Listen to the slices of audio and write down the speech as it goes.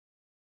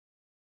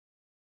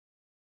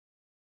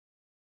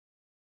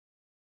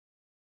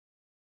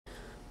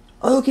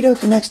Okie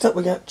dokie, next up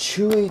we got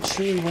Chuy.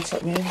 Chuy, what's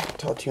up, man?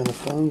 Talk to you on the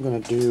phone. I'm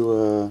going to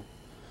do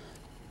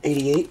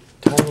 88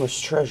 Timeless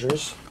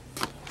Treasures.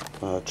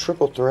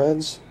 Triple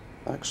threads.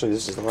 Actually,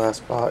 this is the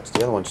last box.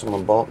 The other one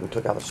someone bought and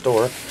took out of the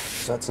store.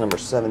 So that's number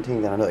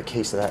 17. Got another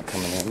case of that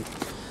coming in.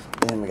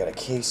 Then we got a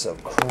case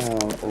of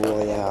Crown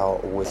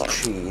Royale with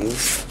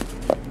cheese.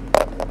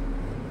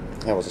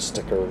 That was a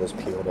sticker that was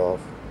peeled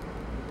off.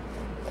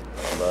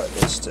 But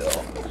it's still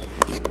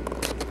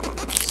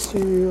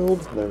sealed.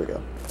 There we go.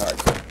 Alright,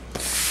 cool.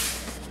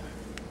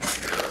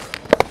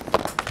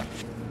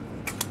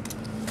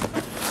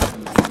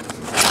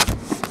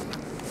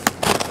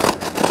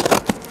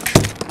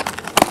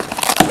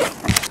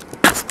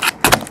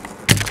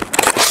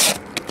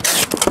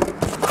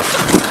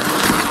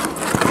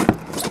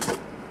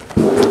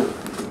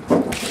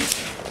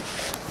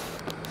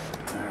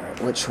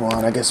 Which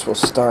one? I guess we'll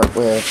start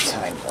with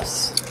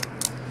Timeless.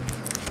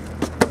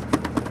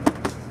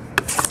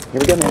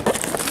 Here we go, man.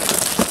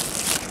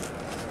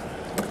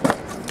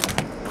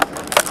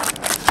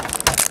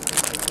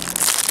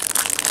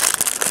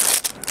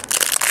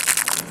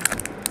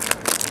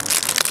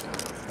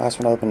 Last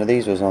one I opened of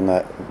these was on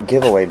that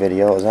giveaway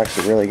video. It was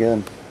actually really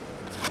good.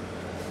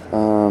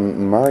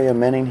 Mario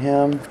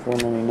Manningham,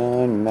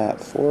 $4.99.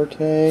 Matt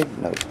Forte,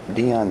 no,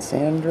 Deion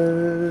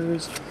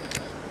Sanders.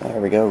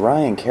 There we go.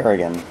 Ryan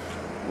Kerrigan,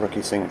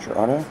 rookie signature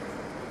auto.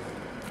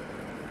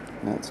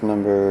 That's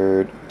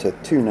numbered to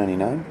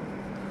 $2.99.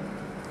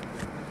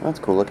 That's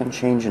cool looking.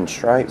 Change in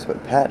stripes,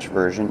 but patch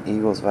version.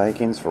 Eagles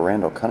Vikings for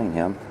Randall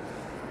Cunningham.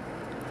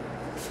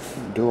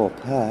 Dual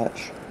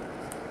patch.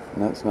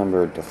 And that's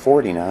numbered to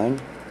 $49.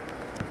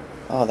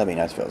 Oh, that'd be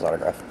nice if it was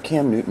autographed.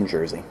 Cam Newton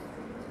jersey.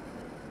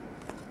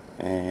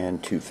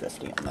 And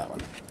 $2.50 on that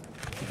one.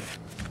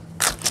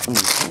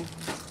 Okay.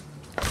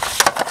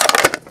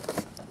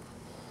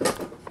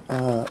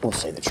 We'll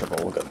say the triple.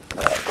 We'll go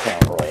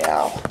Crown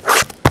Royale.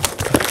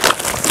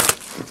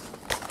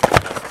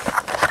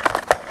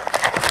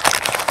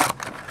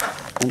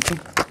 Empty.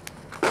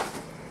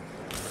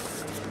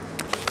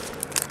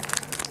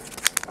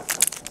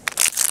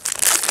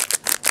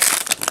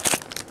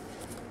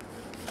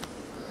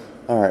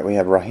 Alright, we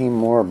have Raheem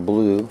Moore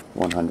blue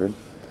 100.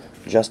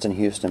 Justin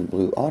Houston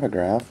blue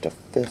autograph to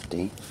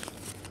 $50.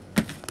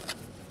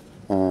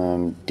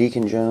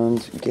 Deacon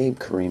Jones, Gabe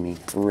Karimi,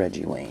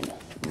 Reggie Wayne,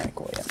 Mike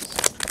Williams.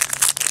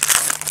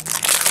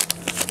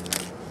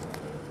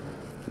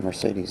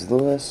 Mercedes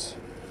Lewis,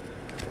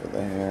 over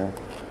there.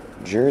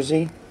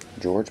 Jersey,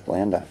 George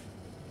Blanda.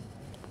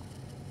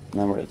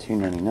 Number to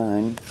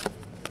 $2.99.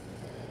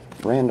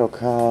 Randall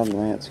Cobb,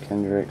 Lance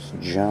Kendricks,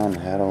 John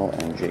Haddle,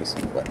 and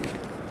Jason Witten.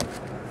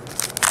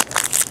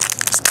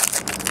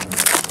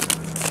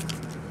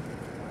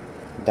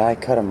 Die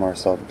cut of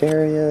Marcel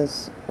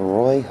Darius,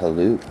 Roy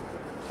Halou.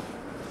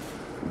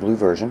 Blue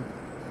version.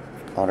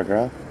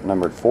 Autograph.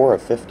 Numbered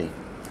 4/50.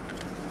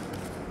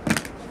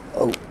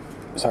 Oh,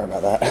 sorry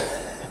about that.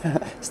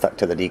 Stuck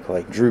to the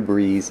decoy. Drew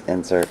Brees,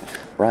 insert.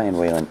 Ryan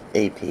Whalen,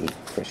 AP,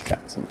 Chris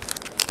Johnson.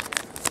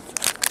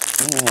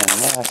 And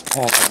last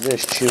pack of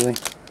this Chuy.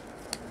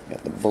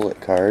 Got the bullet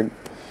card.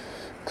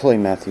 Clay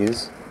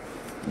Matthews.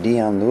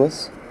 Deion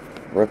Lewis.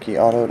 Rookie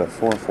auto to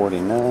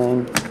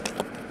 $4.49.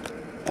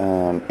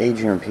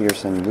 Adrian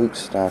Peterson, Luke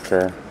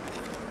Stocker,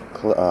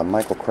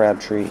 Michael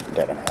Crabtree,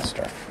 Devin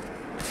Hester.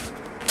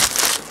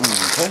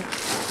 Okay.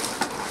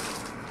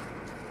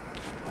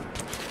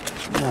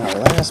 Now,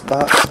 last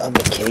box of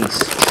the case,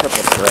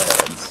 triple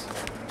threads.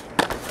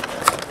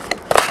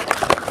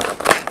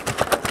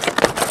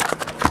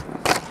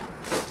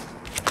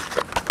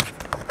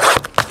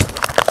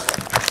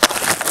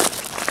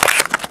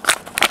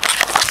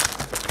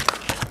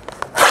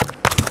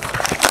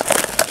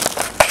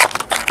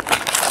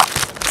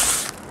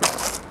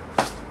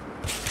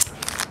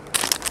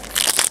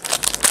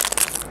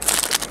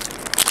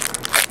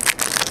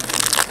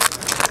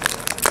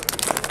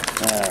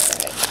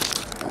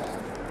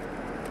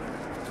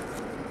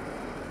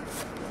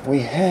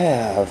 We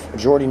have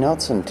Jordy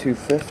Nelson,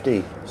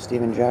 $2.50.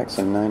 Steven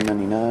Jackson,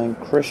 $9.99.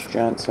 Chris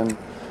Johnson,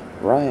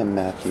 Ryan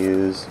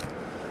Matthews,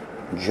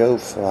 Joe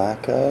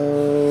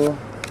Flacco.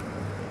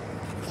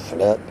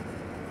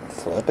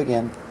 Flip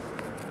again.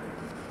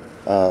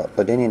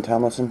 LaDainian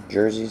Tomlinson,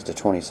 jerseys to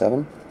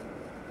 $27.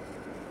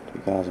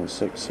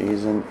 2006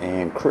 season.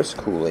 And Chris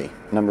Cooley,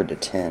 numbered to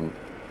 10.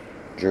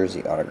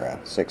 Jersey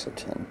autograph,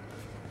 6/10.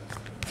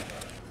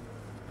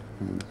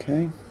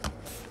 Okay.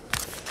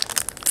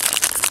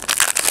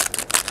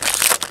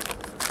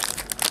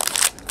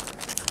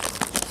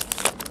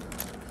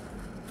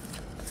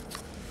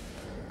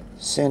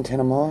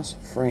 Santana Moss,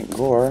 Frank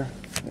Gore.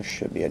 This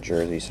should be a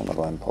jersey, so I'm going to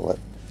go ahead and pull it.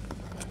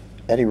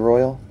 Eddie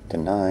Royal to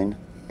 9,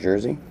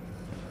 jersey.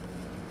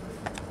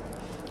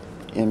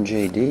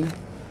 MJD,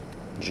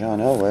 John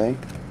Elway,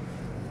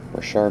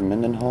 Rashard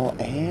Mendenhall,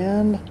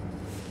 and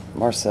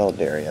Marcel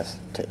Darius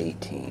to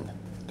 18.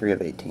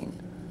 3/18.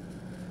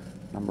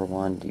 Number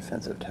 1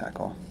 defensive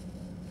tackle.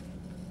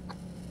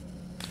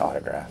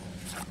 Autograph.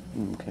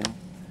 Okay.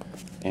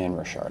 And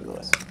Rashard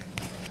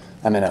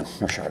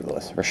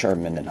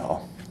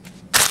Mendenhall.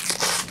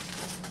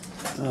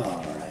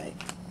 Alright.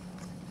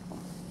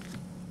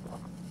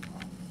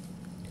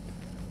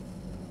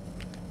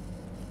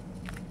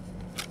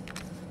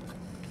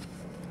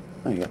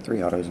 Oh, you got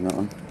 3 autos in that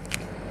one.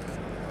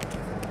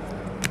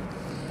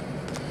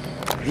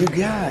 You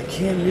got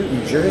Cam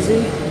Newton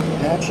jersey,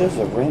 patches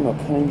of Randall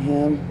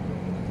Cunningham,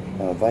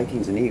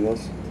 Vikings and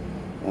Eagles,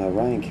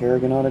 Ryan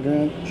Kerrigan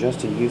autograph,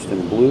 Justin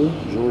Houston blue,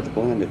 George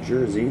Blanda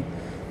jersey,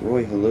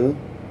 Roy Halou,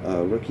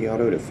 rookie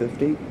auto to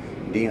 50,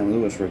 Deion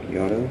Lewis rookie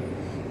auto,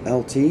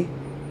 LT,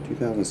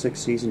 2006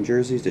 season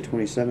jerseys to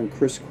 27,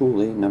 Chris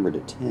Cooley number to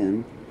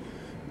 10,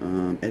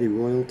 Eddie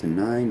Royal to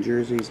 9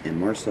 jerseys, and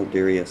Marcel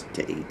Darius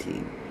to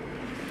 18.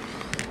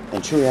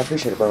 And Chuy, I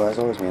appreciate it, bro. As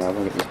always, man, I'll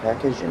go get this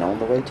package and on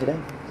the way today.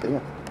 See ya.